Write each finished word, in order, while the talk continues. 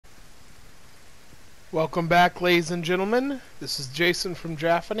Welcome back, ladies and gentlemen. This is Jason from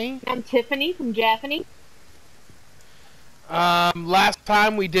Divinity. I'm Tiffany from Divinity. Last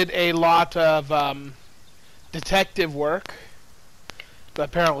time we did a lot of detective work. But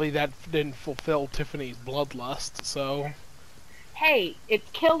apparently that didn't fulfill Tiffany's bloodlust, so... Hey,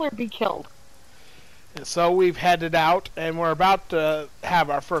 it's kill or be killed. And so we've headed out, and we're about to have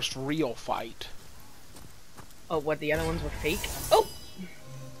our first real fight. Oh, what, the other ones were fake? Oh!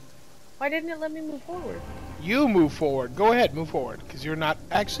 Why didn't it let me move forward? You move forward. Go ahead, move forward, because you're not...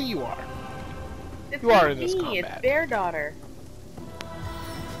 Actually, you are. It's You are not in this me, combat. it's their daughter.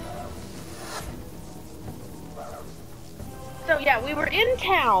 So yeah, we were in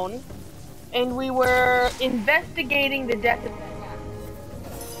town, and we were investigating the death of...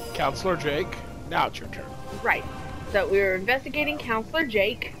 Counselor Jake, now it's your turn. Right. So we were investigating Counselor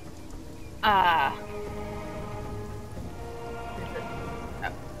Jake. Oh,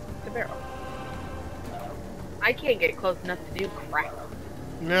 the barrel. I can't get close enough to do crap.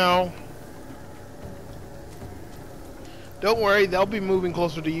 No. Don't worry, they'll be moving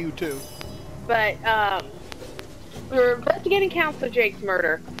closer to you, too. But, we were investigating Counselor Jake's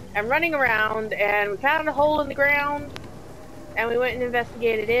murder, and running around, and we found a hole in the ground, and we went and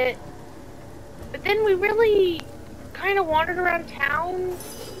investigated it. But then we really kind of wandered around town.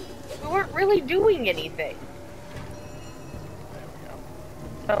 We weren't really doing anything.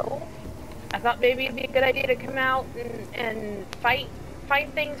 So, I thought maybe it'd be a good idea to come out and find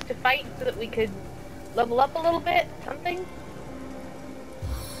things to fight so that we could level up a little bit, something.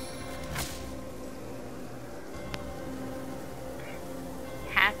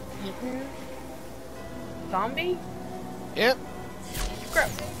 Half-eaten zombie? Yep.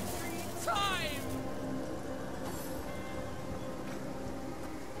 Gross.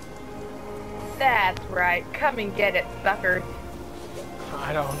 That's right. Come and get it, suckers.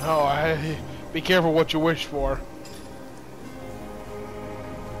 I don't know. Be careful what you wish for.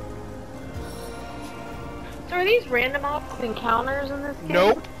 So are these random ops encounters in this game?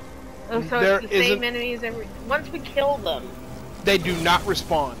 Nope. Oh, so There it's the same isn't- enemies once we kill them. They do not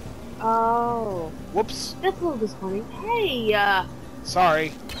respawn. Oh. Whoops. That's a little disappointing. Hey,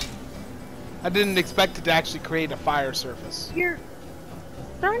 Sorry. I didn't expect it to actually create a fire surface. you're...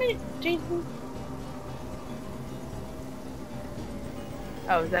 Darn it, Jason.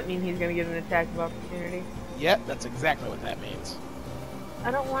 Oh, does that mean he's gonna get an attack of opportunity? Yep, that's exactly what that means.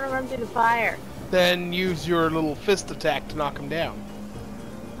 I don't want to run through the fire. Then use your little fist attack to knock him down.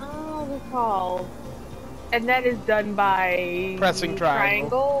 Oh, recall. And that is done by... Pressing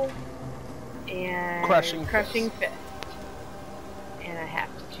triangle. And... Crushing fist. And I have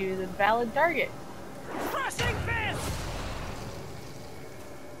to choose a valid target. Crushing fist!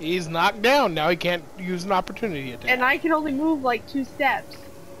 He's knocked down. Now he can't use an opportunity attack. And I can only move like 2 steps.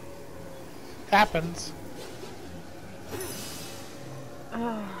 Happens.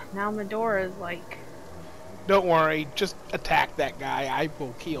 Now Medora's like... Don't worry. Just attack that guy. I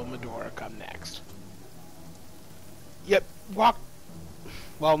will kill Medora come next. Yep. Walk.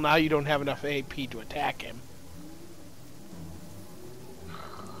 Well, now you don't have enough AP to attack him.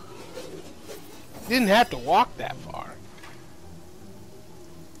 Didn't have to walk that far.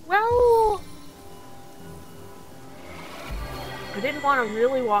 Well... I didn't want to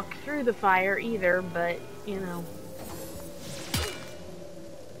really walk through the fire either, but, you know...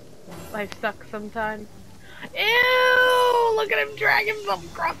 Life sucks sometimes. Ew! Look at him drag himself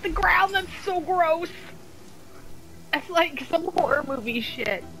across the ground. That's so gross. That's like some horror movie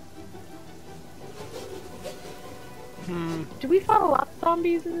shit. Do we fight a lot of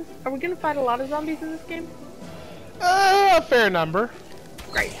zombies in this? Are we gonna fight a lot of zombies in this game? A fair number.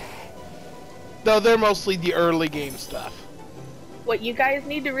 Great. Though they're mostly the early game stuff. What you guys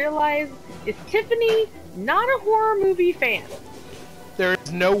need to realize is Tiffany not a horror movie fan. There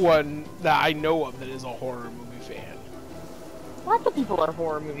is no one that I know of that is a horror movie fan. Lots of people are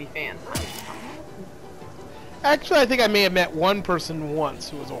horror movie fans. Actually, I think I may have met one person once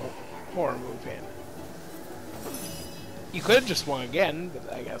who was a horror movie fan. You could have just won again,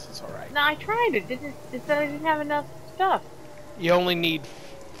 but I guess it's alright. No, I tried it. It said I didn't have enough stuff. You only need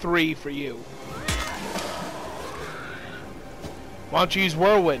 3 for you. Why don't you use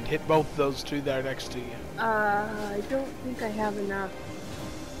Whirlwind? Hit both of those 2 that are next to you. I don't think I have enough.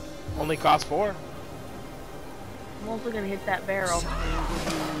 Only costs 4. I'm also gonna hit that barrel.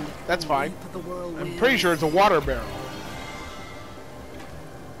 That's fine. I'm pretty sure it's a water barrel.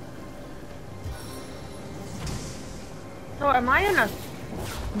 So am I in a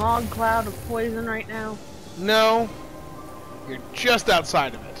smog cloud of poison right now? No. You're just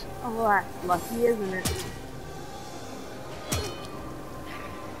outside of it. Oh, well, that's lucky, isn't it?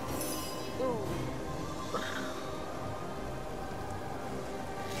 Ooh.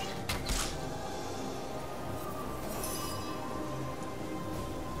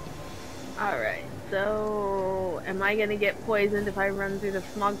 Alright, so am I gonna get poisoned if I run through the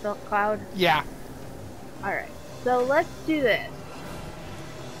smog cloud? Yeah. Alright, so let's do this.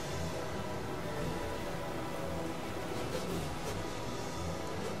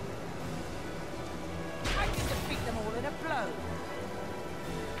 I can defeat them all in a blow.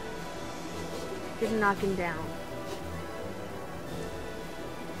 Didn't knock him down.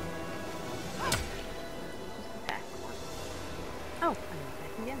 Just attack once. Oh, I'm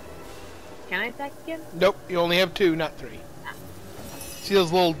attacking again. Can I attack again? Nope, you only have 2, not 3. See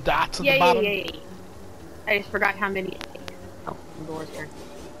those little dots at the bottom? Yeah. I just forgot how many. Oh, Laura's turn.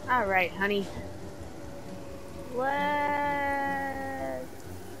 Alright, honey. We're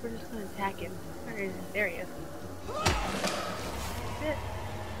just gonna attack him. There he is. Shit.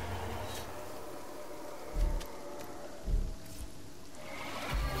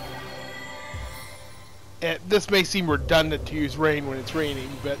 This may seem redundant to use rain when it's raining,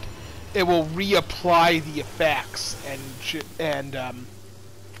 but it will reapply the effects and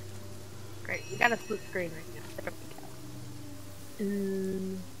Great, we got a split screen right now. There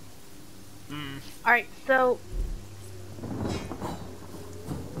we go. Alright, so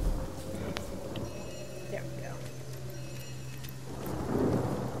there we go.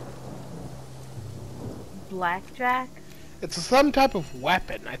 Blackjack? it's some type of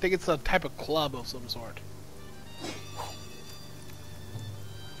weapon. I think it's a type of club of some sort.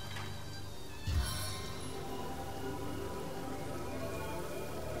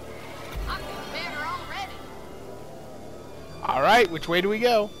 All right, which way do we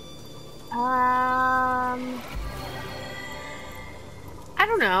go? I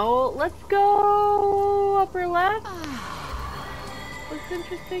don't know. Let's go upper left. Looks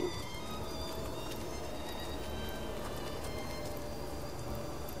interesting.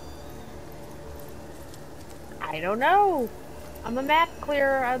 I don't know. I'm a map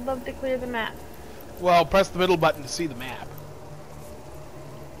clearer. I'd love to clear the map. Well, press the middle button to see the map.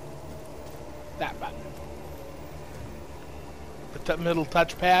 That button. The middle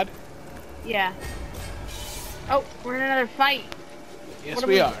touchpad? Yeah. Oh, we're in another fight. Yes,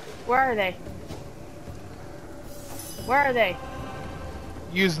 we are. Where are they? Where are they?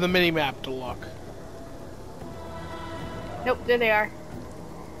 Use the mini-map to look. Nope, there they are.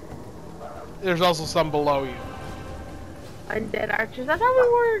 There's also some below you. Undead archers. I thought we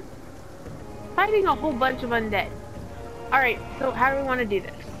were fighting a whole bunch of undead. Alright, so how do we want to do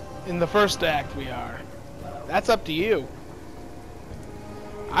this? In the first act, we are. That's up to you.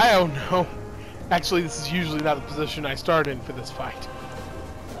 I don't know. Actually, this is usually not the position I start in for this fight.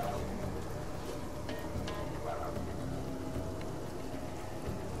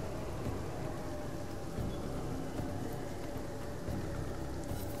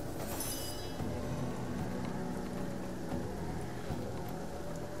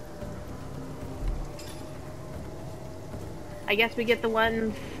 I guess we get the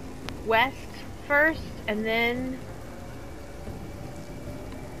ones west first, and then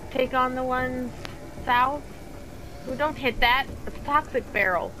take on the ones south. Oh, don't hit that. It's a toxic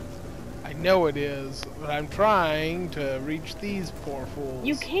barrel. I know it is, but I'm trying to reach these poor fools.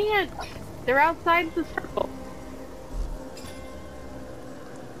 You can't. They're outside the circle.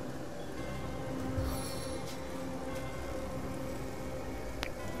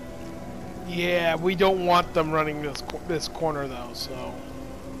 Yeah, we don't want them running this corner though, so.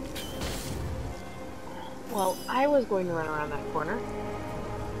 Well, I was going to run around that corner.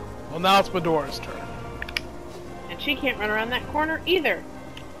 Well, now it's Medora's turn. And she can't run around that corner either.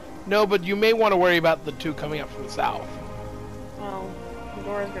 No, but you may want to worry about the two coming up from the south. Well,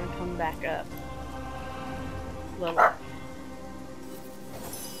 Medora's going to come back up. Lower.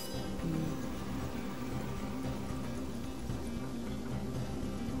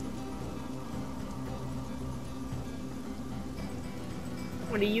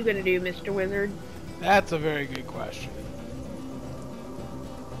 What are you going to do, Mr. Wizard? That's a very good question.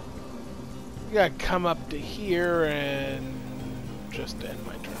 You gotta come up to here and just end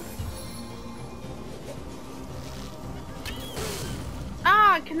my turn.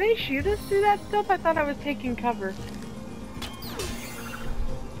 Ah, can they shoot us through that stuff? I thought I was taking cover.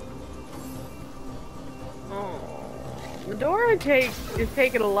 Oh, Medora is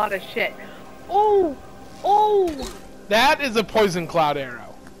taking a lot of shit. Oh, oh! That is a poison cloud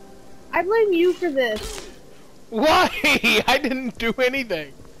arrow. I blame you for this. Why? I didn't do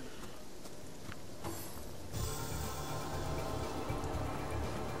anything.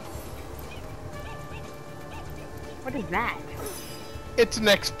 What is that? It's an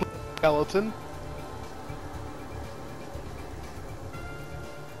skeleton.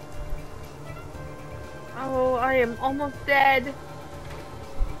 Oh, I am almost dead.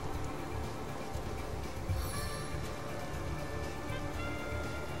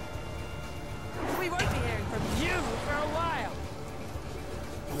 We won't be hearing from you for a while.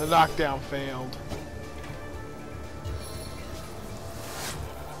 The knockdown failed.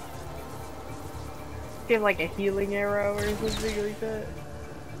 Do you have like a healing arrow or something like that?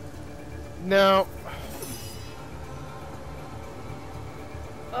 No.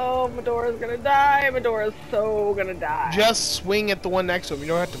 Oh, Medora's gonna die. Medora's so gonna die. Just swing at the one next to him. You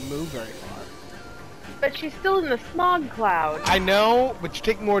don't have to move very far. But she's still in the smog cloud. I know, but you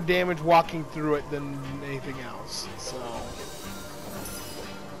take more damage walking through it than anything else. So.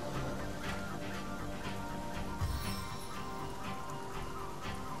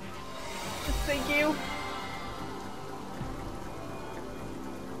 Thank you.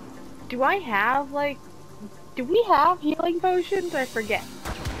 Do I have, like... Do we have healing potions? I forget.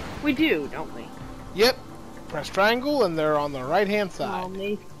 We do, don't we? Yep. Press triangle and they're on the right hand side.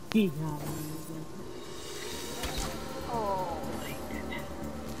 Oh, my goodness.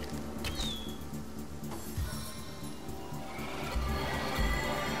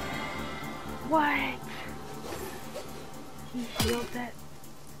 What? He healed that.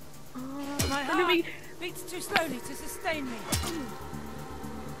 My heart beats too slowly to sustain me.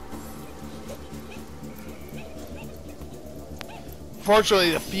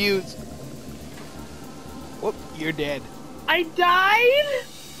 Fortunately, the fuse. Whoop, you're dead. I died?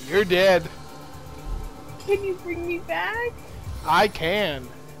 You're dead. Can you bring me back? I can,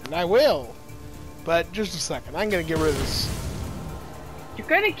 and I will. But just a second, I'm gonna get rid of this. You're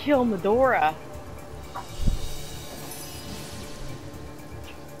gonna kill Medora.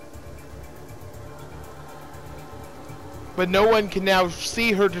 But no one can now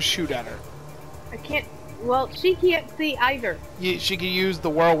see her to shoot at her. I can't. Well, she can't see either. She can use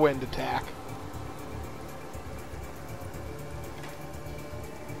the whirlwind attack.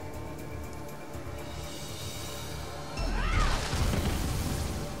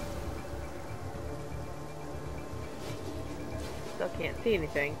 Still can't see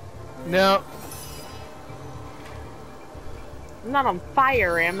anything. No, I'm not on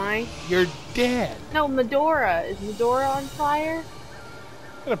fire, am I? you're dead. No, Medora. Is Medora on fire?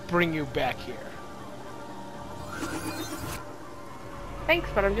 I'm gonna bring you back here. Thanks,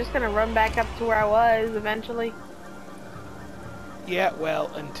 but I'm just gonna run back up to where I was eventually. Yeah, well,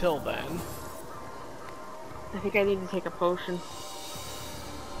 until then. I think I need to take a potion.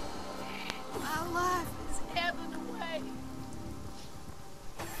 My life is ebbing away.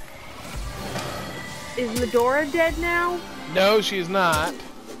 Is Medora dead now? No, she's not.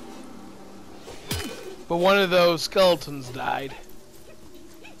 But one of those skeletons died.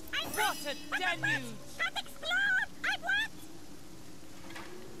 What a deluge!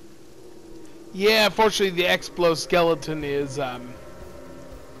 Yeah, unfortunately the exoskeleton is,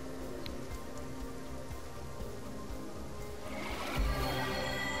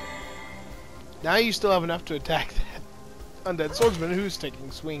 Now you still have enough to attack that undead swordsman who's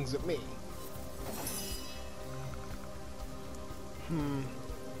taking swings at me.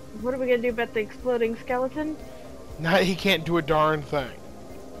 What are we gonna do about the exploding skeleton? Now he can't do a darn thing.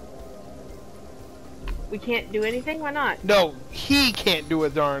 We can't do anything? Why not? No, he can't do a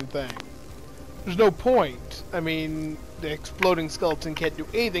darn thing. There's no point. I mean, the exploding skeleton can't do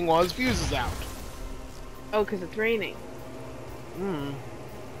anything while his fuse is out. Oh, because it's raining. Now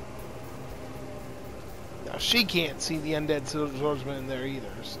she can't see the undead swordsman in there either,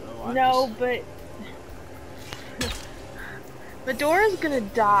 so I No, just... but... Medora's gonna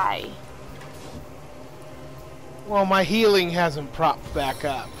die. Well, my healing hasn't propped back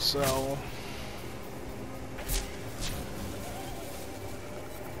up, so...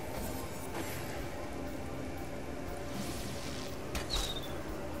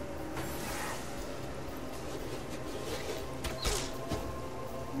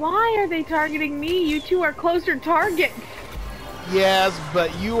 Why are they targeting me? You two are closer targets. Yes,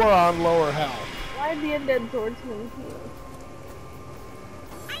 but you are on lower health. Why the undead swordsman here?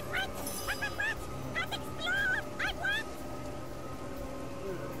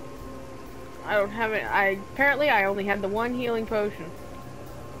 I don't have it. Apparently I only had the one healing potion.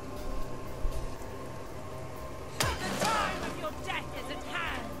 The time of your death is at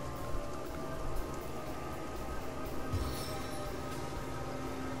hand.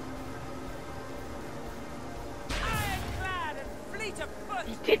 Ironclad and fleet of foot.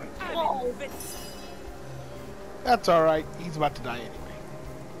 He didn't I'm fall. invincible. That's alright. He's about to die anyway.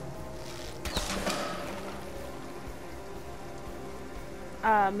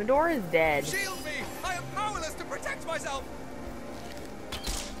 Medora is dead. Shield me! I am powerless to protect myself!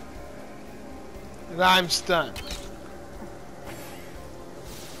 And I'm stunned.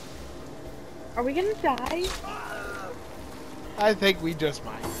 Are we gonna die? I think we just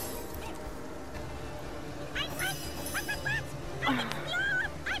might.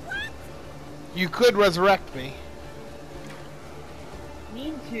 You could resurrect me.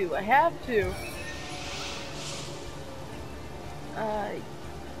 Need to. I have to.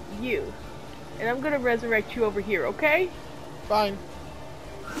 You. And I'm gonna resurrect you over here, okay? Fine.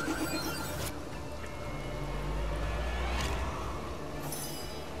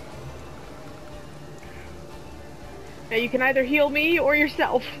 Now you can either heal me or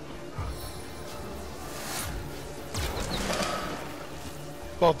yourself.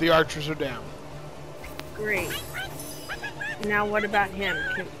 Both the archers are down. Great. Now what about him?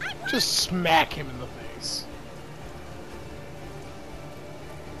 Just smack him in the face.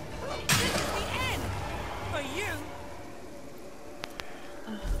 This is the end for you.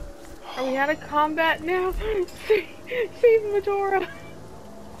 Are we out of combat now? Save Medora.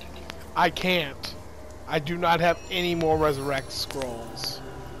 I can't. I do not have any more resurrect scrolls.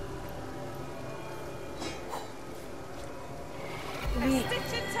 A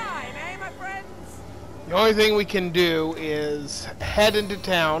stitch in time, eh, my friends? The only thing we can do is head into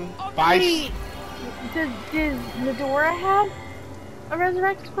town, buy... Wait, does Medora have a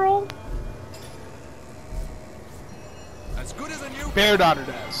resurrect scroll? As good as a new. Bear Daughter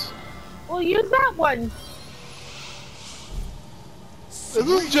does. Well, use that one. This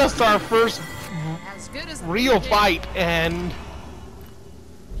is just our first As good as real fight, and...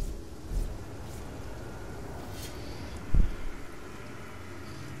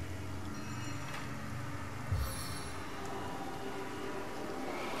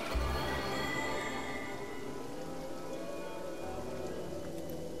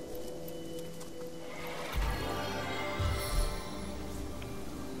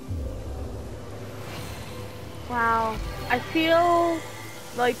 Wow, I feel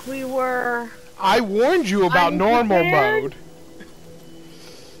like we were... I warned you about normal unprepared? mode.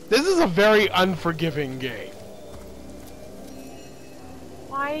 This is a very unforgiving game.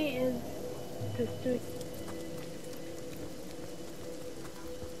 Why is this doing...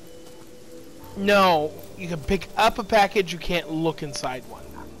 No, you can pick up a package, you can't look inside one.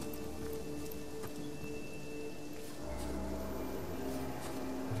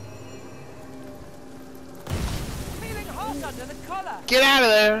 Feeling hot under the collar. Get out of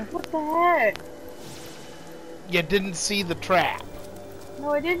there! What the heck? You didn't see the trap.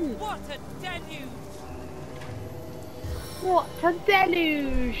 No, I didn't. What a deluge. What a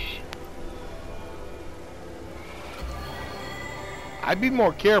deluge! I'd be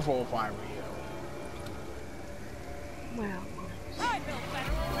more careful if I were you. Wow. I feel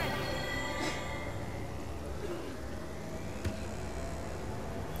better already.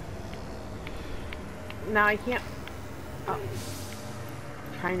 Now I can't... Oh.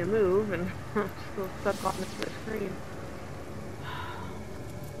 Trying to move and I'm still stuck on this screen.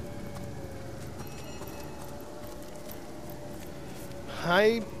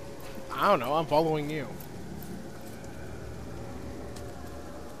 I don't know, I'm following you.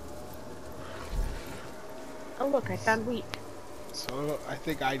 Oh look, I found wheat. So I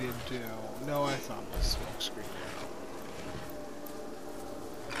think I did too. No, I saw the smoke screen.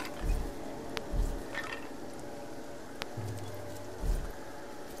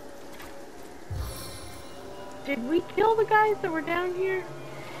 Did we kill the guys that were down here?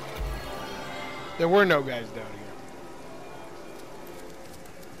 There were no guys down here.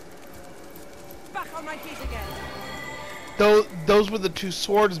 Back on my feet again. Those were the two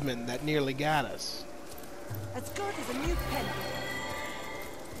swordsmen that nearly got us. As good as a new pen.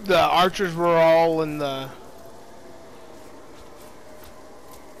 The archers were all in the...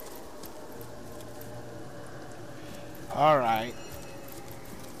 Alright.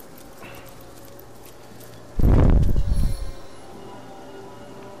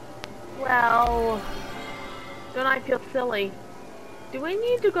 Well, don't I feel silly? Do we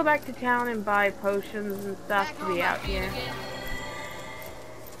need to go back to town and buy potions and stuff to be out here?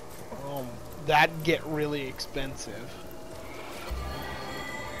 That'd get really expensive.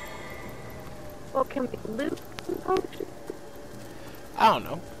 Well, can we loot some potions? I don't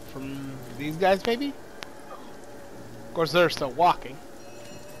know. From these guys, maybe? Of course, they're still walking.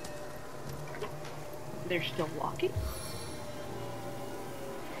 They're still walking?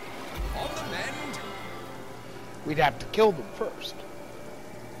 On the mend. We'd have to kill them first.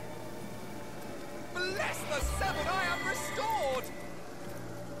 Bless the seven, I am restored.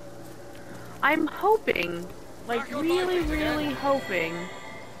 I'm hoping, like Back on my really, feet again. really hoping.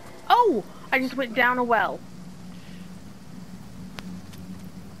 Oh! I just went down a well.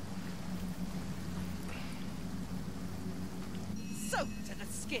 Soaked to the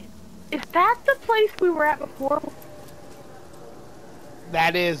skin. Is that the place we were at before?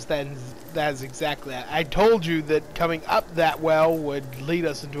 That's exactly that. I told you that coming up that well would lead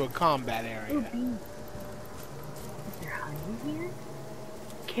us into a combat area. Ooh, bees. Is there honey here?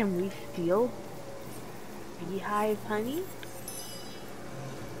 Can we steal beehive honey?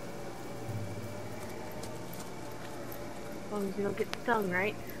 As long as you don't get stung,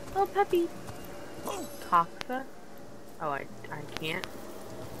 right? Oh, puppy. Coxa? Oh, I can't.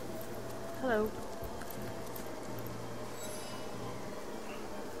 Hello.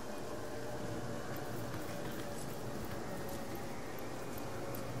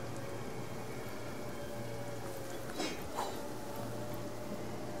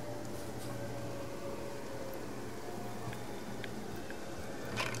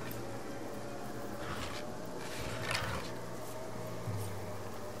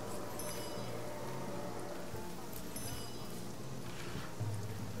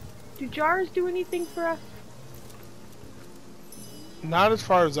 Do jars do anything for us? Not as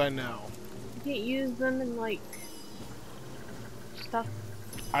far as I know. You can't use them in, like, stuff.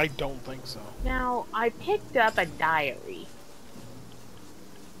 I don't think so. Now, I picked up a diary.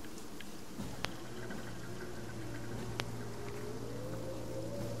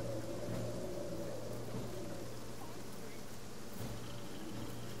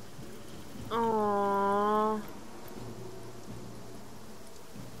 Aww.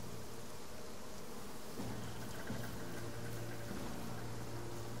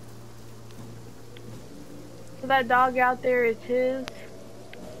 So that dog out there is his?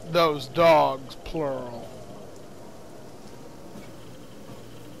 Those dogs, plural.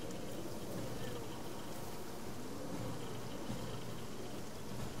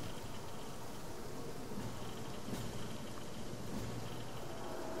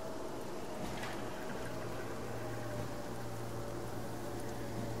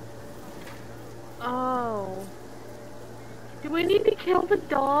 Oh. Do we need to kill the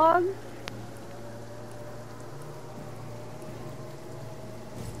dog?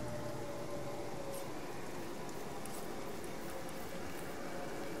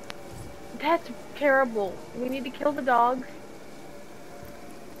 That's terrible. We need to kill the dogs.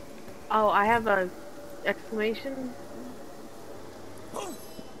 Oh, I have a exclamation.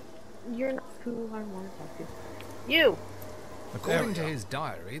 You're not who I want to talk to. You! According to his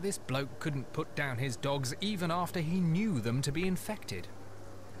diary, this bloke couldn't put down his dogs even after he knew them to be infected.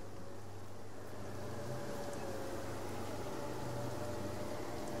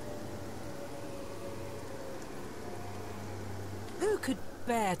 Who could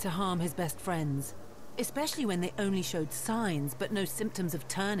bear to harm his best friends? Especially when they only showed signs but no symptoms of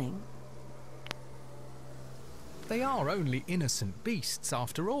turning. They are only innocent beasts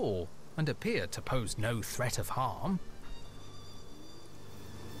after all, and appear to pose no threat of harm.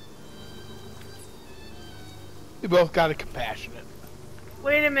 We both got a compassionate.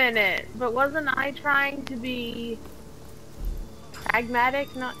 Wait a minute, but wasn't I trying to be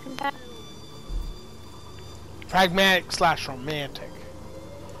pragmatic, not competitive? Pragmatic / romantic.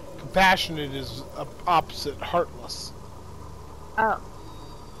 Compassionate is opposite heartless. Oh.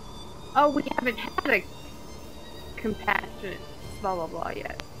 Oh, we haven't had a compassionate blah blah blah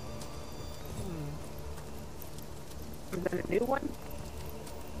yet. Is that a new one?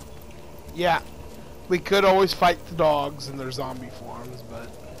 Yeah. We could always fight the dogs in their zombie forms, but...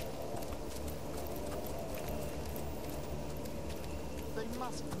 They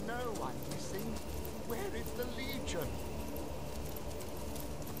must know I'm missing. Where is the Legion?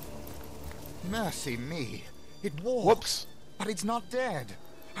 Mercy me. It walks. Whoops. But it's not dead.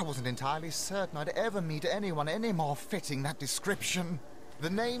 I wasn't entirely certain I'd ever meet anyone any more fitting that description. The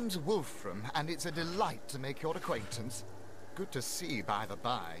name's Wolfram, and it's a delight to make your acquaintance. Good to see, by the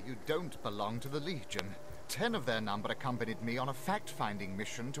by, you don't belong to the Legion. 10 of their number accompanied me on a fact-finding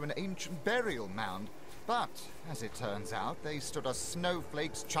mission to an ancient burial mound. But, as it turns out, they stood a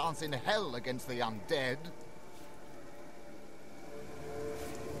snowflake's chance in hell against the undead.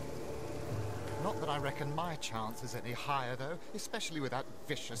 Not that I reckon my chance is any higher, though, especially with that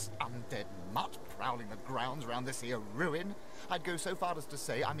vicious undead mutt prowling the grounds around this here ruin. I'd go so far as to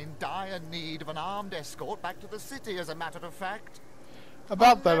say I'm in dire need of an armed escort back to the city, as a matter of fact.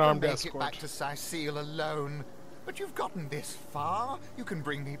 About that I'll armed never make it escort. back to Sicile alone. But you've gotten this far. You can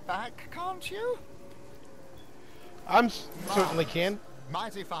bring me back, can't you? Certainly can.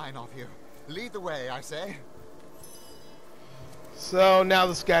 Mighty fine of you. Lead the way, I say. So now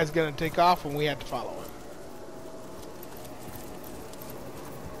this guy's gonna take off and we have to follow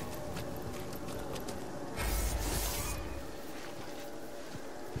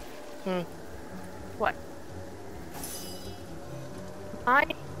him. What? I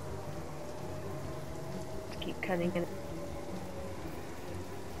keep cutting it.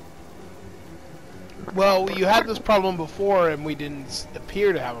 Well, you had this problem before, and we didn't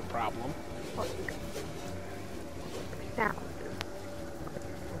appear to have a problem. Now,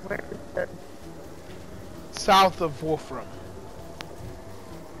 where is the... South of Wolfram.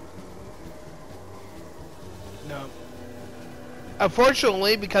 No.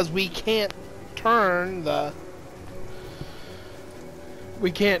 Unfortunately, because we can't turn the...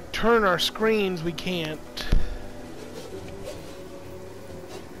 We can't turn our screens, we can't...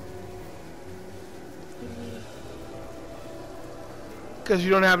 Because you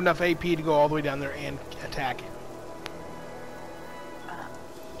don't have enough AP to go all the way down there and attack it.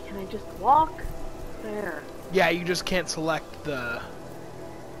 Can I just walk there? Yeah, you just can't select the...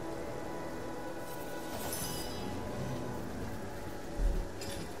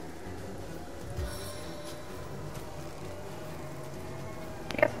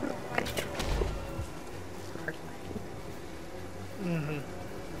 Mm-hmm.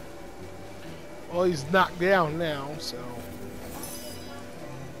 Well, he's knocked down now, so...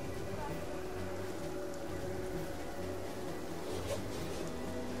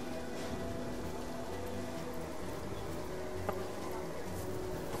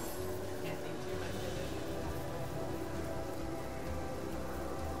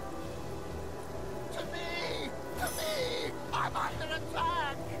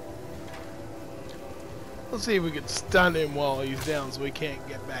 Let's see if we can stun him while he's down so he can't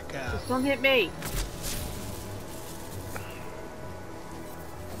get back up. Just don't hit me.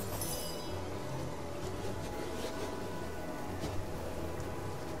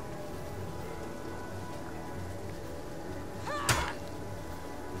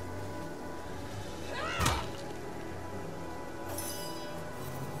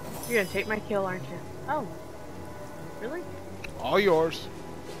 You're gonna take my kill, aren't you? Oh. Really? All yours.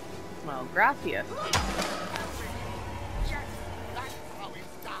 Well, gracias.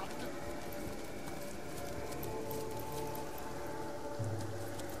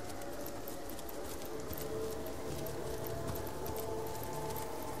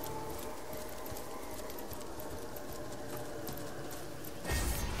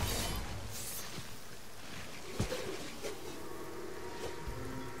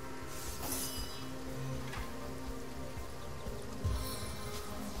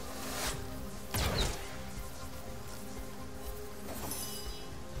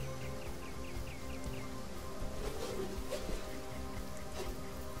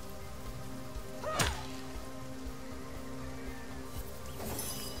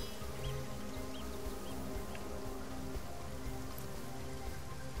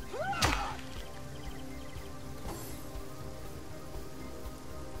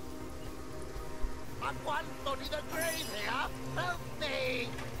 One foot in the grave here! Help me!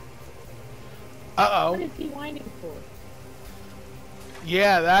 Uh-oh. What is he whining for?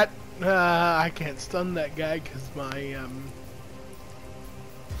 Yeah, that... I can't stun that guy because my,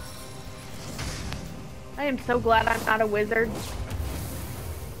 I am so glad I'm not a wizard.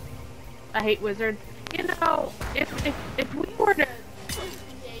 I hate wizards. You know, if we were to...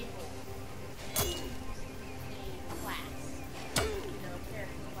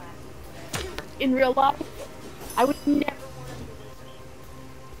 in real life, I would never want to be a wizard.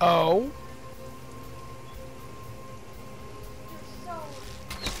 Oh?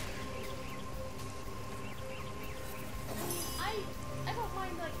 I don't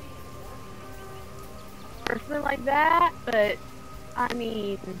mind like being a person like that, but I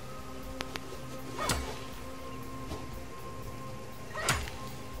mean...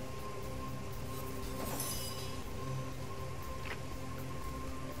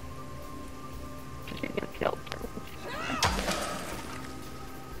 Killed.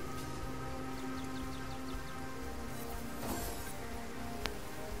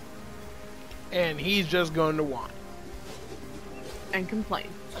 And he's just going to whine. And complain.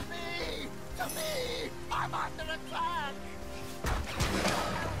 To me! To me! I'm under attack!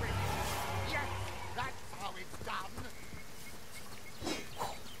 Yes, that's how it's done!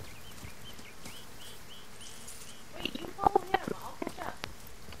 Wait, you follow him. I'll catch up.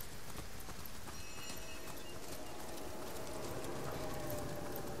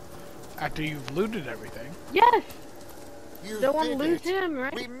 After you've looted everything. Yes! You Don't want to did lose it. him,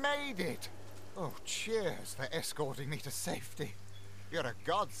 right? We made it! Oh, cheers for escorting me to safety. You're a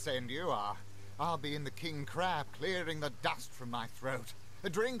godsend, you are. I'll be in the King Crab, clearing the dust from my throat. The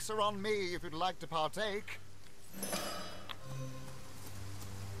drinks are on me if you'd like to partake.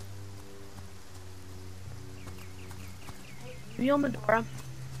 Real Medora.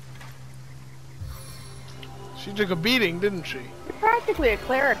 She took a beating, didn't she? You're practically a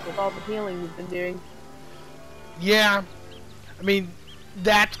cleric with all the healing you've been doing. Yeah. I mean,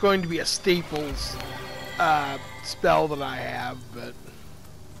 that's going to be a Staples spell that I have, but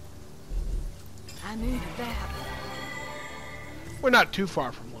I needed that. we're not too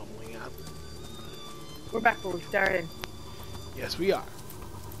far from leveling up. We're back where we started. Yes, we are.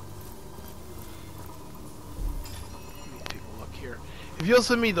 Let me take a look here. If you'll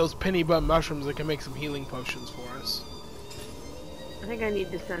send me those penny bun mushrooms, I can make some healing potions for us. I think I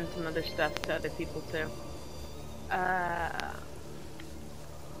need to send some other stuff to other people too.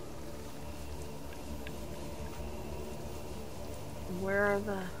 Where are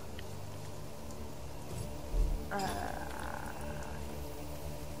the...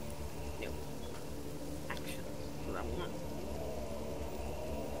 Nope. Actions. That's what I want.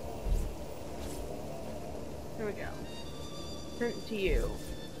 Here we go. Sent to you.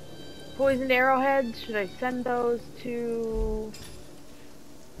 Poisoned arrowheads, should I send those to...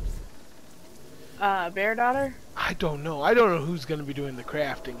 Bear Daughter? I don't know. I don't know who's going to be doing the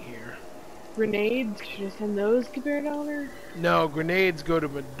crafting here. Grenades, should I send those to Bear Daughter? No, grenades go to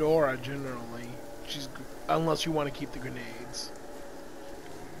Medora generally. Unless you want to keep the grenades.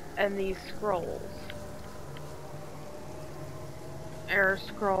 And these scrolls. Air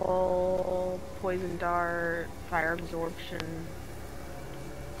scroll, poison dart, fire absorption.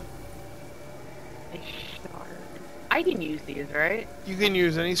 A shard. I can use these, right? You can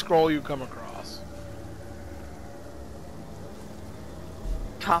use any scroll you come across.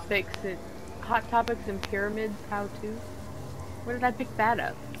 Topics and hot topics and pyramids, how to? Where did I pick that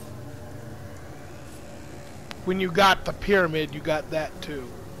up? When you got the pyramid, you got that too.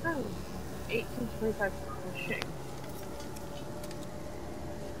 Oh, 1825 pushing.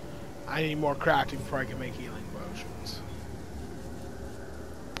 I need more crafting before I can make healing potions.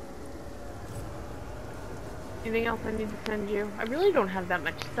 Anything else I need to send you? I really don't have that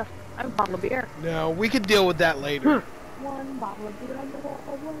much stuff. I have a bottle of beer. No, we could deal with that later. One bottle of beer on the wall,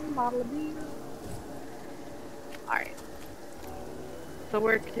 one bottle of beer. Alright. So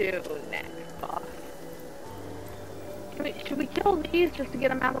where to next, boss? Should we kill these just to get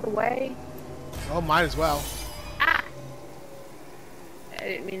them out of the way? Oh, might as well. Ah! I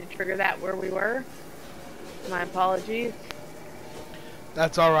didn't mean to trigger that where we were. My apologies.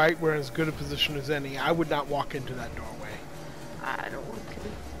 That's alright, we're in as good a position as any. I would not walk into that doorway. I don't want to.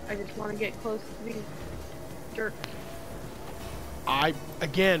 I just want to get close to these jerks. I,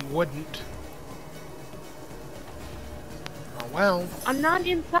 again, wouldn't. Oh well. I'm not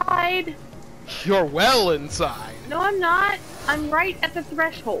inside! You're well inside. No, I'm not. I'm right at the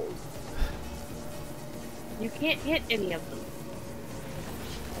threshold. You can't hit any of them.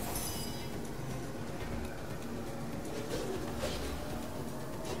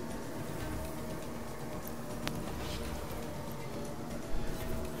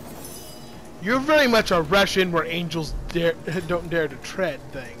 You're very much a rush in where angels don't dare to tread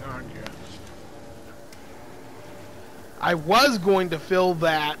thing, aren't you? I was going to fill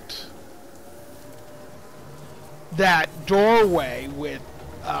that doorway with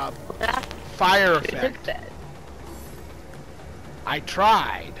fire effect. I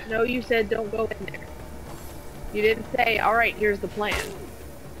tried. No, you said don't go in there. You didn't say, alright, here's the plan.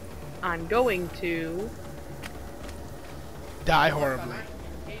 I'm going to... Die horribly.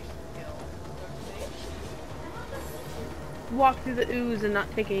 walk through the ooze and not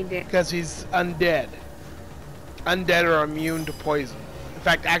take any damage. Because he's undead. Undead are immune to poison. In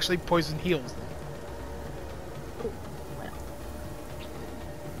fact, actually, poison heals them.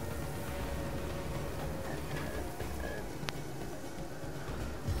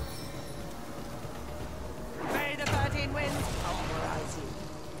 May the 13 winds pulverize you.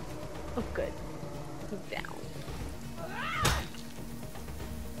 Oh, good. He's down.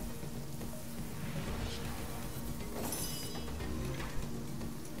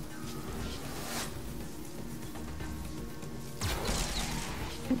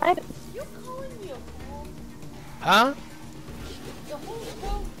 You calling me a fool? Huh? The whole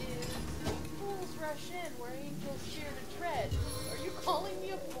quote is, fools rush in where angels fear to tread. Are you calling me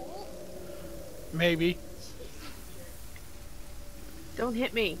a fool? Maybe. Don't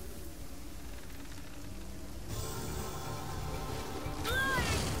hit me.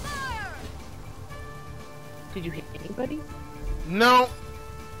 Did you hit anybody? No.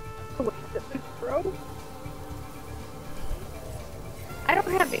 Oh, wait, the big throw? I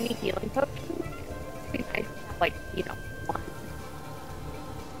don't have any healing potions. It'd be nice to have, like, you know, one.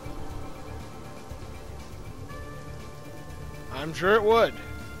 I'm sure it would.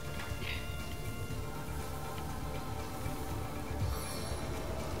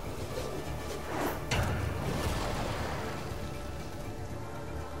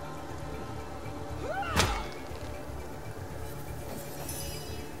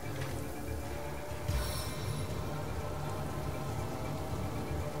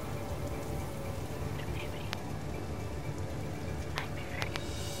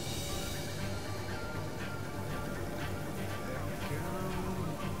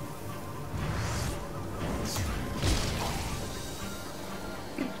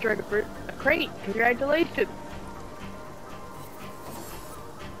 destroyed a crate. Congratulations.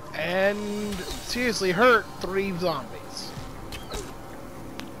 And seriously hurt 3 zombies.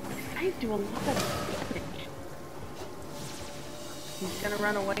 I do a lot of damage. He's gonna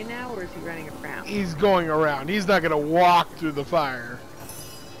run away now, or is he running around? He's going around. He's not gonna walk through the fire.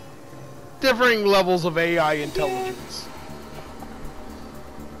 Differing levels of AI intelligence.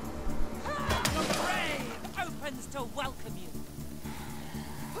 The grave opens to welcome you.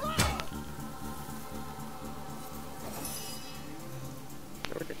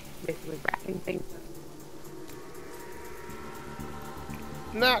 So we're just basically wrapping things up.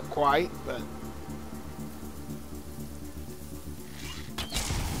 Not quite, but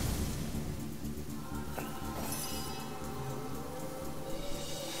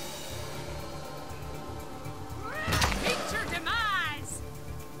Meet your demise.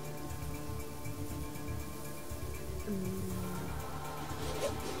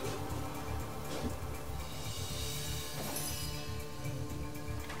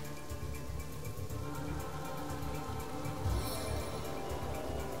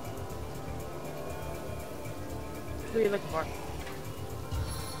 What are you looking for?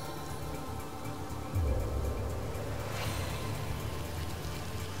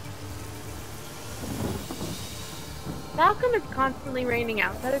 How come it's constantly raining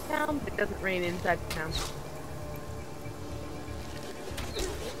outside of town, but it doesn't rain inside the town?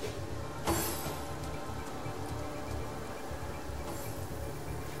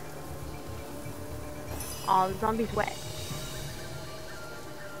 Aw, the zombie's wet.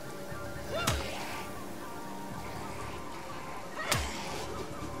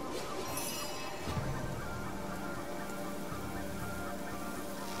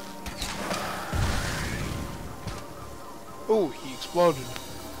 oh, he exploded.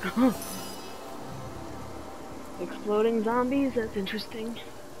 Exploding zombies? That's interesting.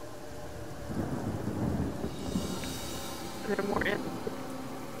 Are there more in?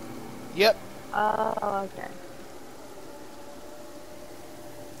 Yep. Oh, okay.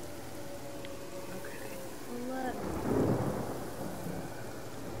 Okay. Let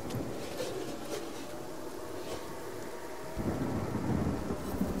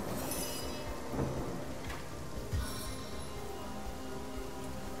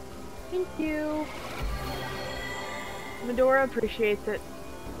Thank you. Medora appreciates it.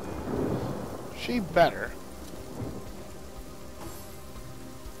 She better.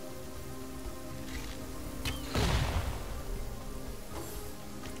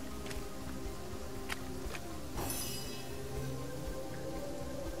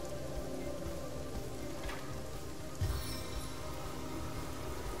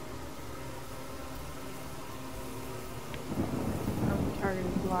 I'm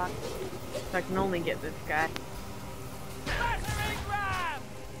targeting block. So I can only get this guy.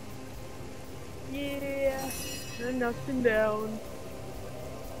 Yeah, I knocked him down.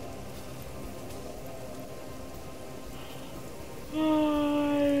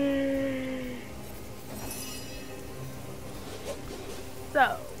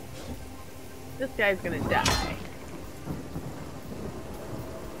 So, this guy's gonna die.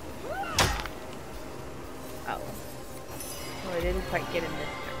 Oh. Well, I didn't quite get him this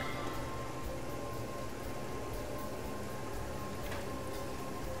time.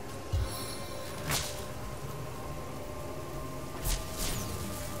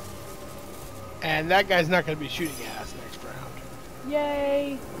 And that guy's not going to be shooting at us next round.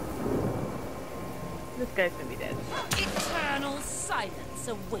 Yay! This guy's gonna be dead. Eternal silence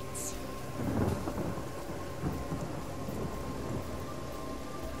awaits you.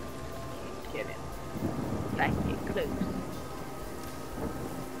 Get him. Back get close.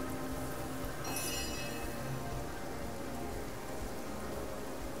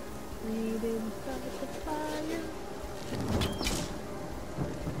 Read inside the fire.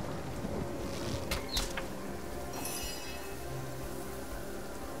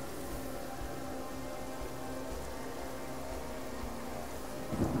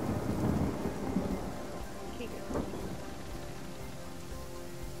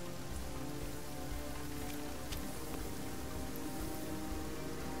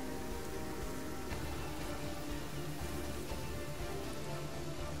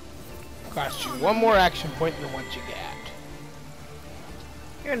 Cost you 1 more action point than the ones you get.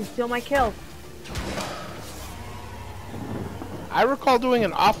 You're gonna steal my kill. I recall doing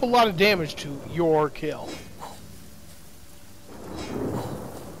an awful lot of damage to your kill.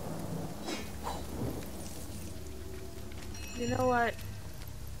 You know what?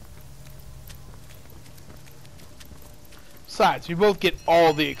 Besides, we both get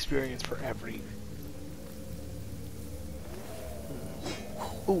all the experience for every.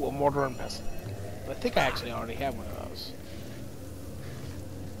 Ooh, a mortar and pestle. I think I actually already have one of those.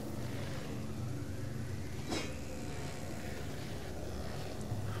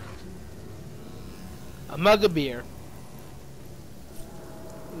 A mug of beer.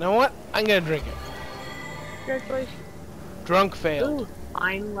 You know what? I'm gonna drink it. Congratulations. Drunk failed. Ooh,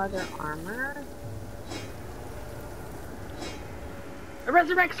 fine leather armor. A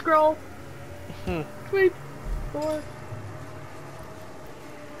resurrect scroll. Sweet. 4.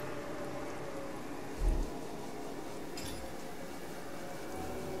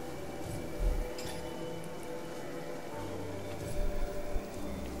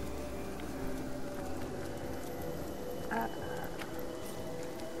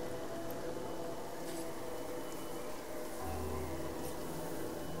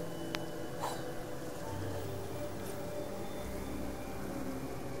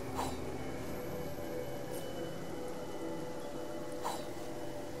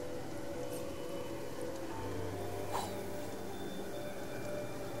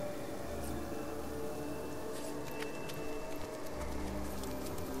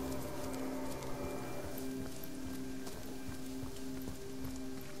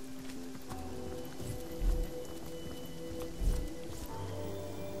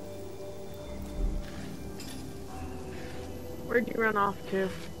 Where'd you run off to?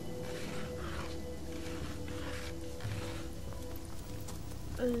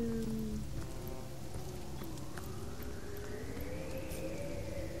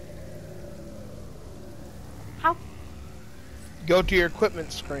 How? Go to your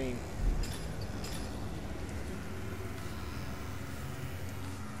equipment screen.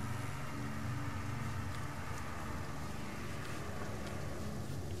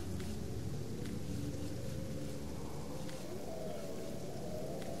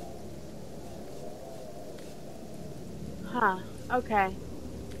 Huh. Okay.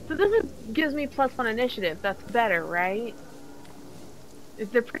 So this gives me +1 initiative. That's better, right? Is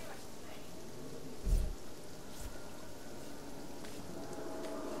there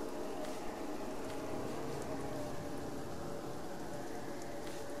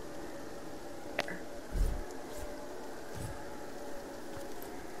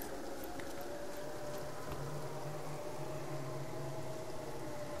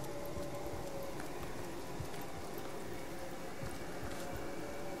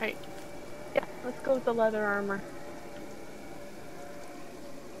Right. Yeah, let's go with the leather armor.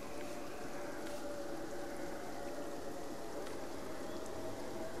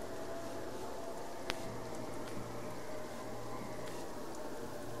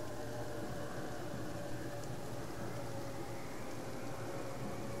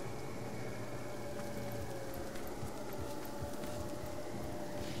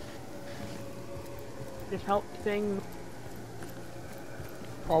 Just help things.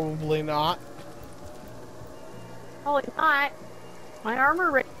 Probably not. Probably not. My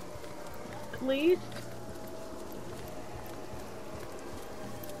armor rate, at least.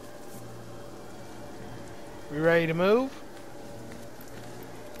 We ready to move?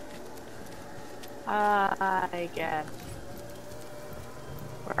 I guess.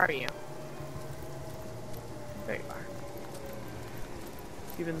 Where are you? There you are.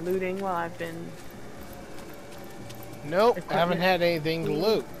 You've been looting while I've been... Nope, Equipment. haven't had anything to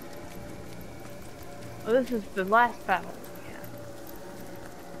loot. Well, this is the last battle. Yeah.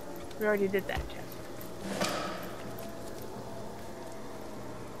 We already did that, Jess.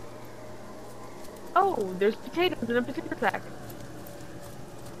 Oh, there's potatoes in a potato sack.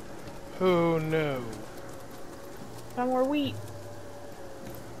 Who knew? Some more wheat.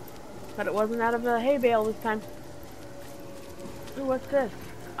 But it wasn't out of a hay bale this time. Ooh, what's this?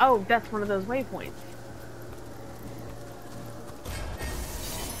 Oh, that's one of those waypoints.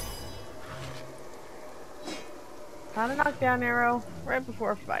 Found a knockdown arrow right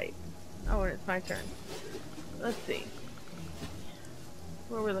before a fight. Oh, and it's my turn. Let's see.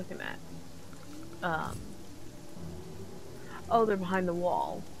 What are we looking at? Oh, they're behind the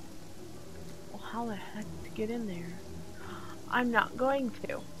wall. Well, how the heck to get in there? I'm not going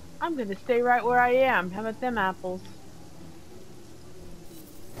to. I'm gonna stay right where I am. How about them apples?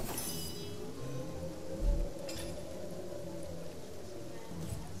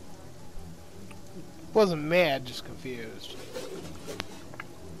 Wasn't mad, just confused.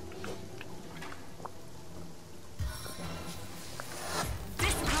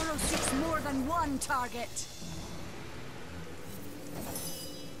 This arrow seeks more than one target.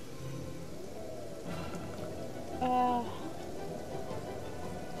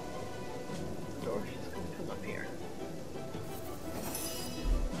 Door, she's gonna come up here.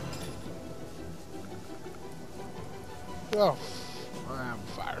 Oh, I have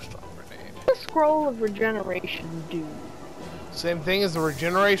a firestorm grenade. What does the scroll of regeneration do? Same thing as the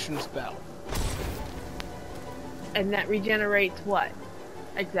regeneration spell. And that regenerates what?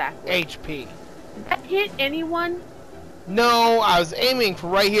 Exactly. HP. Did that hit anyone? No, I was aiming for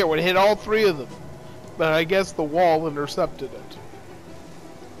right here. Would hit all three of them. But I guess the wall intercepted it.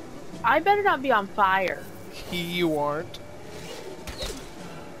 I better not be on fire. You aren't.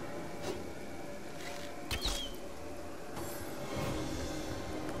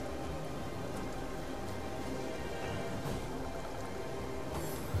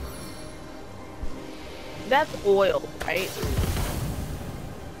 That's oil, right?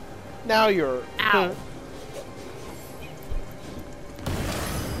 Now you're... Ow.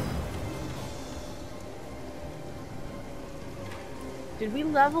 Did we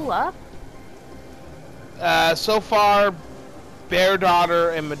level up? So far, Bear Daughter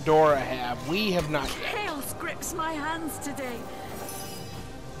and Medora have. We have not yet. Chaos grips my hands today.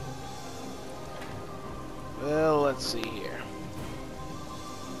 Well, let's see here.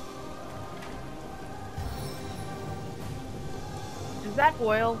 Is that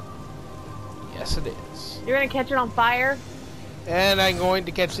oil? Yes, it is. You're gonna catch it on fire? And I'm going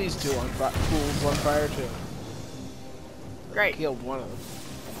to catch these two on fools on fire too. Great. Killed one of them.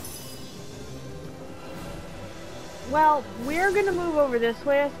 Well, we're gonna move over this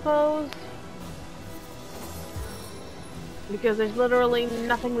way, I suppose. Because there's literally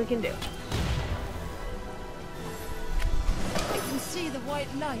nothing we can do. I can see the white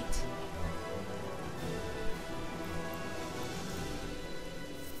light.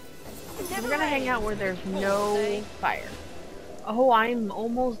 We're gonna hang out where there's no fire. Oh, I'm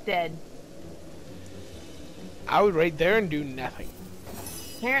almost dead. I would right there and do nothing.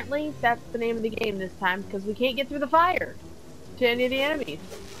 Apparently, that's the name of the game this time, because we can't get through the fire to any of the enemies.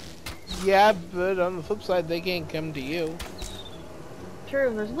 Yeah, but on the flip side, they can't come to you.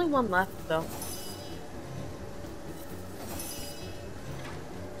 True, there's only one left, though.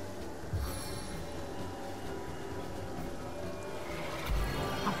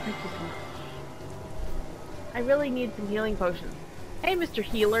 Oh, thank you so much. I really need some healing potions. Hey, Mr.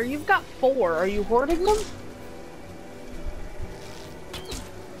 Healer, you've got 4. Are you hoarding them?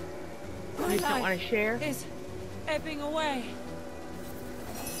 I don't want to share. Is ebbing away.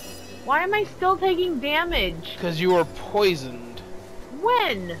 Why am I still taking damage? Because you were poisoned.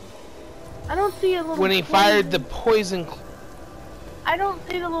 When? I don't see a little When he poison. fired the poison... I don't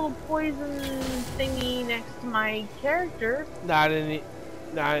see the little poison thingy next to my character. Not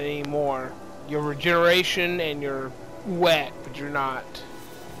anymore. Your regeneration and you're wet, but you're not.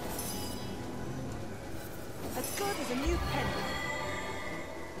 As good as a new pen.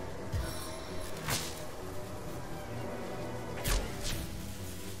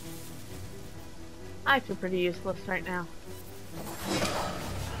 I feel pretty useless right now.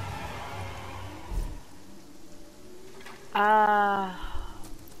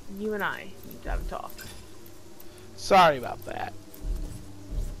 You and I need to have a talk. Sorry about that.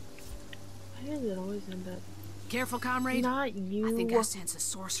 Why does it always end up? Careful, comrade. Not you. I think I sense a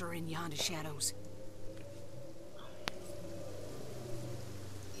sorcerer in yonder shadows.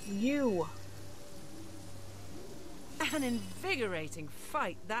 You. An invigorating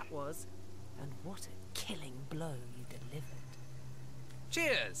fight that was. And what a killing blow you delivered.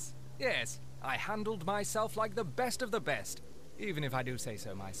 Cheers! Yes, I handled myself like the best of the best, even if I do say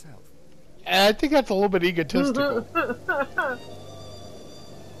so myself. I think that's a little bit egotistical.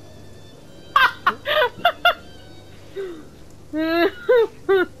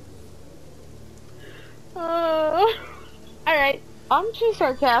 Alright, I'm too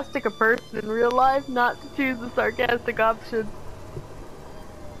sarcastic a person in real life not to choose the sarcastic option.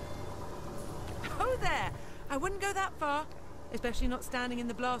 Oh there! I wouldn't go that far. Especially not standing in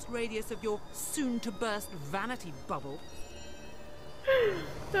the blast radius of your soon-to-burst vanity bubble.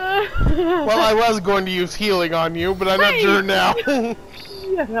 Well, I was going to use healing on you, but I'm not sure now.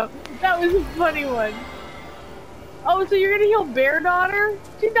 Shut up. That was a funny one. Oh, so you're gonna heal Bear Daughter?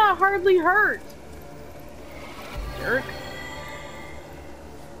 She's not hardly hurt. Jerk.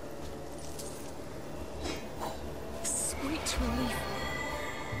 Sweet relief.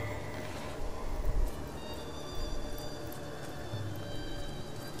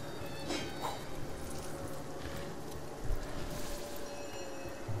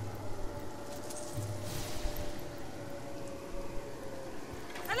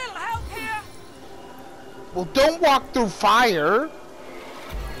 A little help here! Well, don't walk through fire.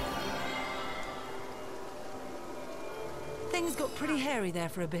 Things got pretty hairy there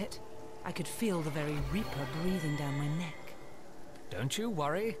for a bit. I could feel the very Reaper breathing down my neck. Don't you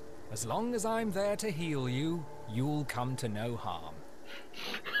worry. As long as I'm there to heal you, you'll come to no harm.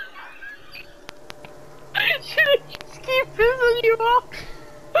 Should I just keep pissing you off?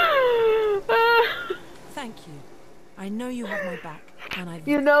 Thank you. I know you have my back, and I...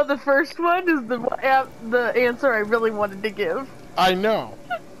 You know, the first one is the answer I really wanted to give. I know.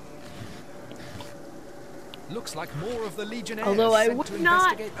 Looks like more of the Legionnaires Although I sent would to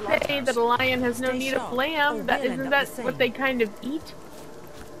not investigate the say lighthouse. that a lion has no Stay need sharp, of or lamb. That we'll isn't end up that the what same. they kind of eat?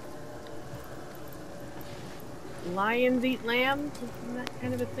 Lions eat lambs? Isn't that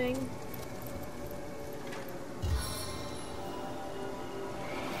kind of a thing?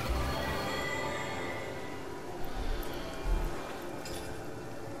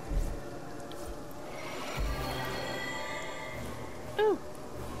 Ooh,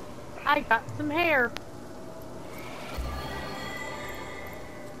 I got some hair.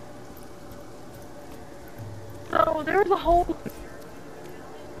 So there's a hole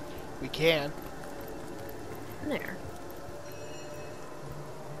We can. in there.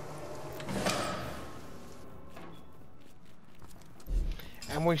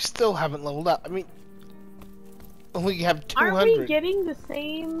 And we still haven't leveled up. I mean, we have 200. Aren't we getting the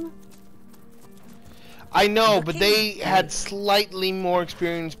same? I know, but Looking they had good. slightly more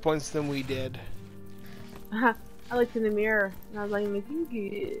experience points than we did. I looked in the mirror and I was like, looking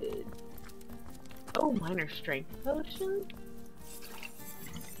good. Oh, minor strength potion?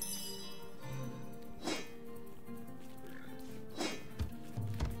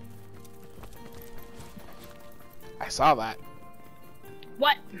 I saw that.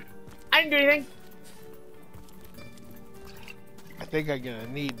 What? I didn't do anything. I think I'm gonna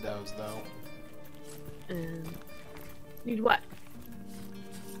need those though. Need what?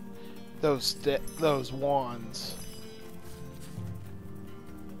 Those wands.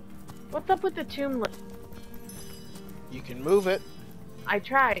 What's up with the tomb list? You can move it. I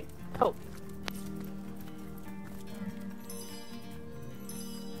tried. Oh.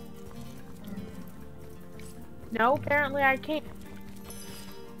 No, apparently I can't.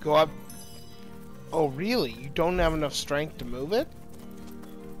 Go up. Oh, really? You don't have enough strength to move it?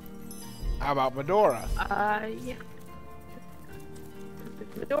 How about Medora? Yeah.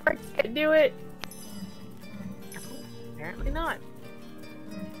 If the door can't do it. No, apparently not.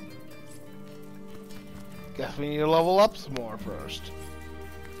 Guess we need to level up some more first.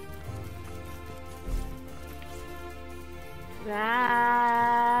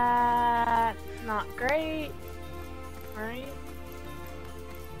 That's not great. Right?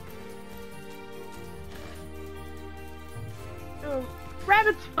 Oh,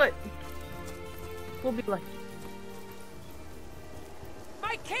 rabbit's foot! We'll be lucky.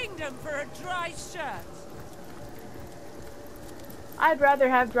 My kingdom for a dry shirt! I'd rather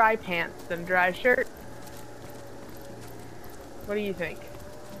have dry pants than dry shirt. What do you think?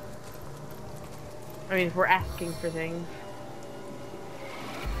 I mean, if we're asking for things.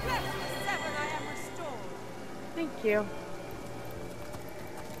 Bless the seven I am restored. Thank you.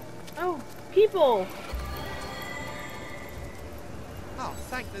 Oh, people! Oh,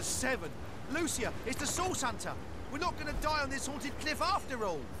 thank the seven. Lucia, it's the Source Hunter. We're not going to die on this haunted cliff after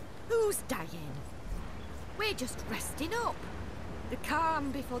all. Who's dying? We're just resting up. The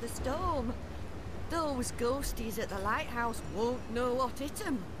calm before the storm. Those ghosties at the lighthouse won't know what hit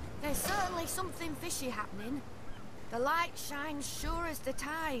them. There's certainly something fishy happening. The light shines sure as the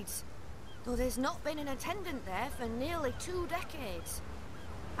tides, though there's not been an attendant there for nearly 2 decades.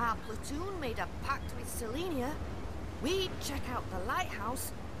 Our platoon made a pact with Selenia. We'd check out the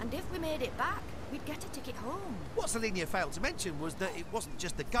lighthouse, and if we made it back, we'd get a ticket home. What Selenia failed to mention was that it wasn't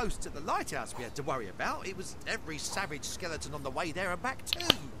just the ghosts at the lighthouse we had to worry about. It was every savage skeleton on the way there and back too.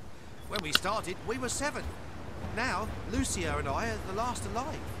 When we started, we were 7. Now, Lucia and I are the last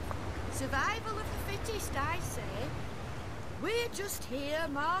alive. Survival of the fittest, I say. We're just here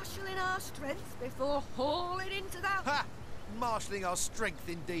marshalling our strength before hauling into that... Ha! Marshalling our strength,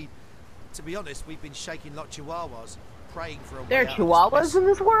 indeed. To be honest, we've been shaking like chihuahuas, praying for a There are way out of chihuahuas this in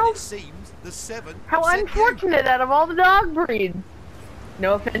this mess. world? It seems the 7 How sent you. unfortunate out of all the dog breeds!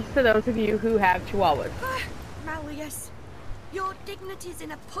 No offense to those of you who have chihuahuas. Malleus, your dignity's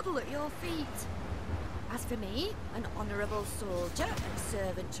in a puddle at your feet. As for me, an honourable soldier and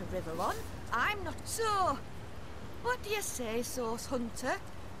servant to Rivellon, I'm not so. What do you say, Source Hunter?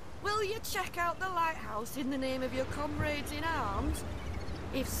 Will you check out the lighthouse in the name of your comrades in arms?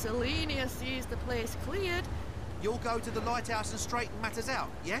 If Selenia sees the place cleared... You'll go to the lighthouse and straighten matters out,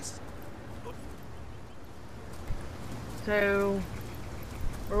 yes? So,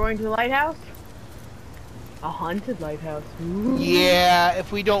 we're going to the lighthouse? A haunted lighthouse. Ooh. Yeah,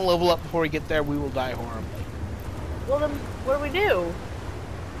 if we don't level up before we get there, we will die horribly. Well then, what do we do?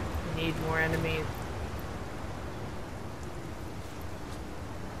 We need more enemies.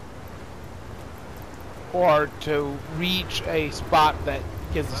 or to reach a spot that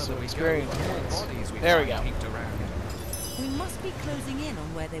gives us some experience points. There we go. We must be closing in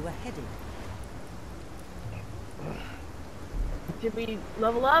on where they were headed. Did we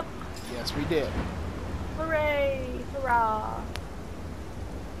level up? Yes, we did. Hooray! Hurrah!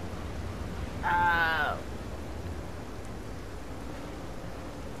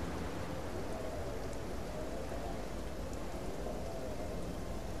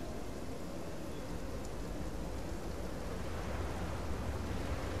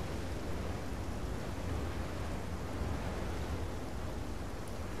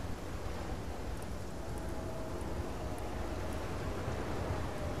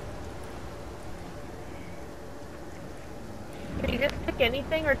 Can you just pick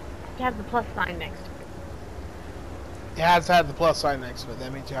anything, or have the plus sign next to it? It has to have the plus sign next to it.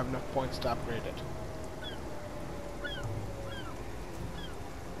 That means you have enough points to upgrade it.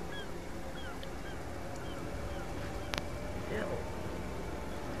 Ew.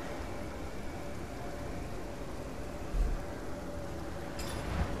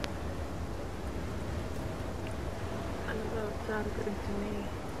 I don't know, it sounds good to me.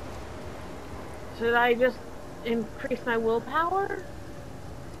 Should I just increase my willpower?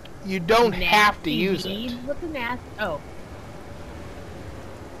 You don't have to use it. What's a nasty? Oh.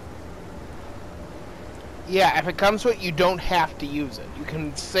 Yeah, if it comes to it, you don't have to use it. You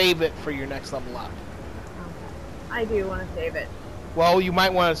can save it for your next level up. I do want to save it. Well, you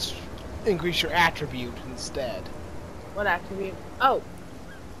might want to increase your attribute instead. What attribute? Oh.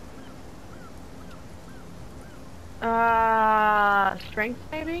 Strength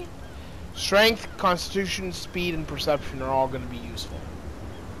maybe? Strength, constitution, speed, and perception are all going to be useful.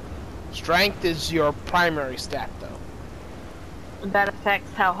 Strength is your primary stat, though. That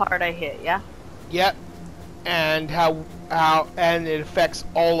affects how hard I hit, yeah? Yep. And and it affects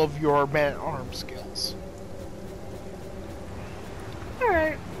all of your man-at-arms skills.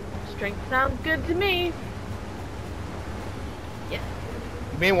 Alright. Strength sounds good to me. Yes.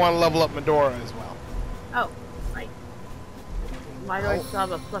 You may want to level up Medora as well. Oh, right. Why do I still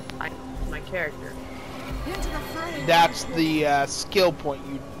have a plus sign to my character? That's the skill point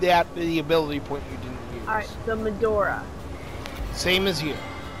the ability point you didn't use. Alright, so Medora. Same as you.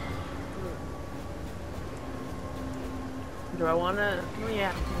 Do I want to? Oh,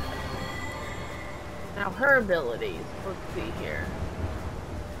 yeah. Now her abilities. Let's see here.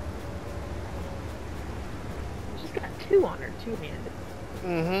 She's got 2 on her two-handed.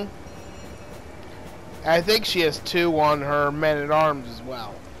 Mm-hmm. I think she has 2 on her men-at-arms as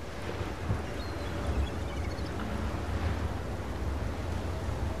well.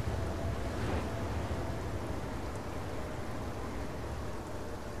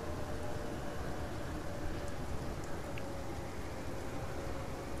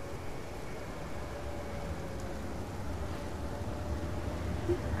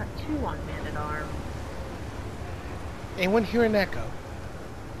 She's got 2 on man-at-arms. Anyone hear an echo?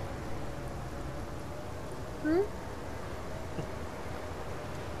 Hmm?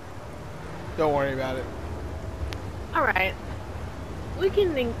 Don't worry about it. Alright. We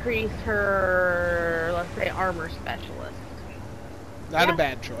can increase her, let's say, armor specialist. Not Yeah. a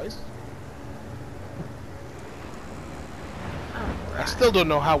bad choice. I Alright. still don't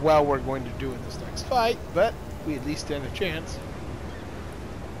know how well we're going to do in this next fight, but we at least stand a chance.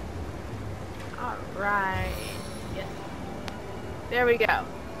 Alright. Yes. There we go.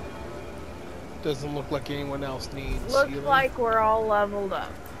 Doesn't look like anyone else needs Looks healing. like we're all leveled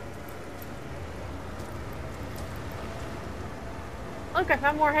up. Look, I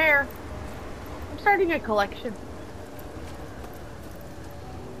found more hair. I'm starting a collection.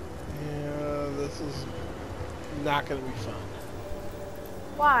 Yeah, this is not going to be fun.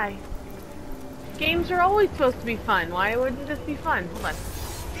 Why? Games are always supposed to be fun. Why wouldn't this be fun? Hold on.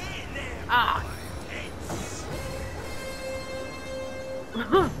 Ah.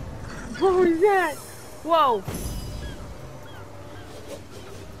 What was that? Whoa.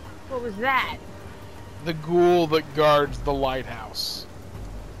 What was that? The ghoul that guards the lighthouse.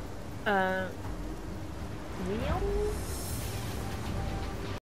 Meow?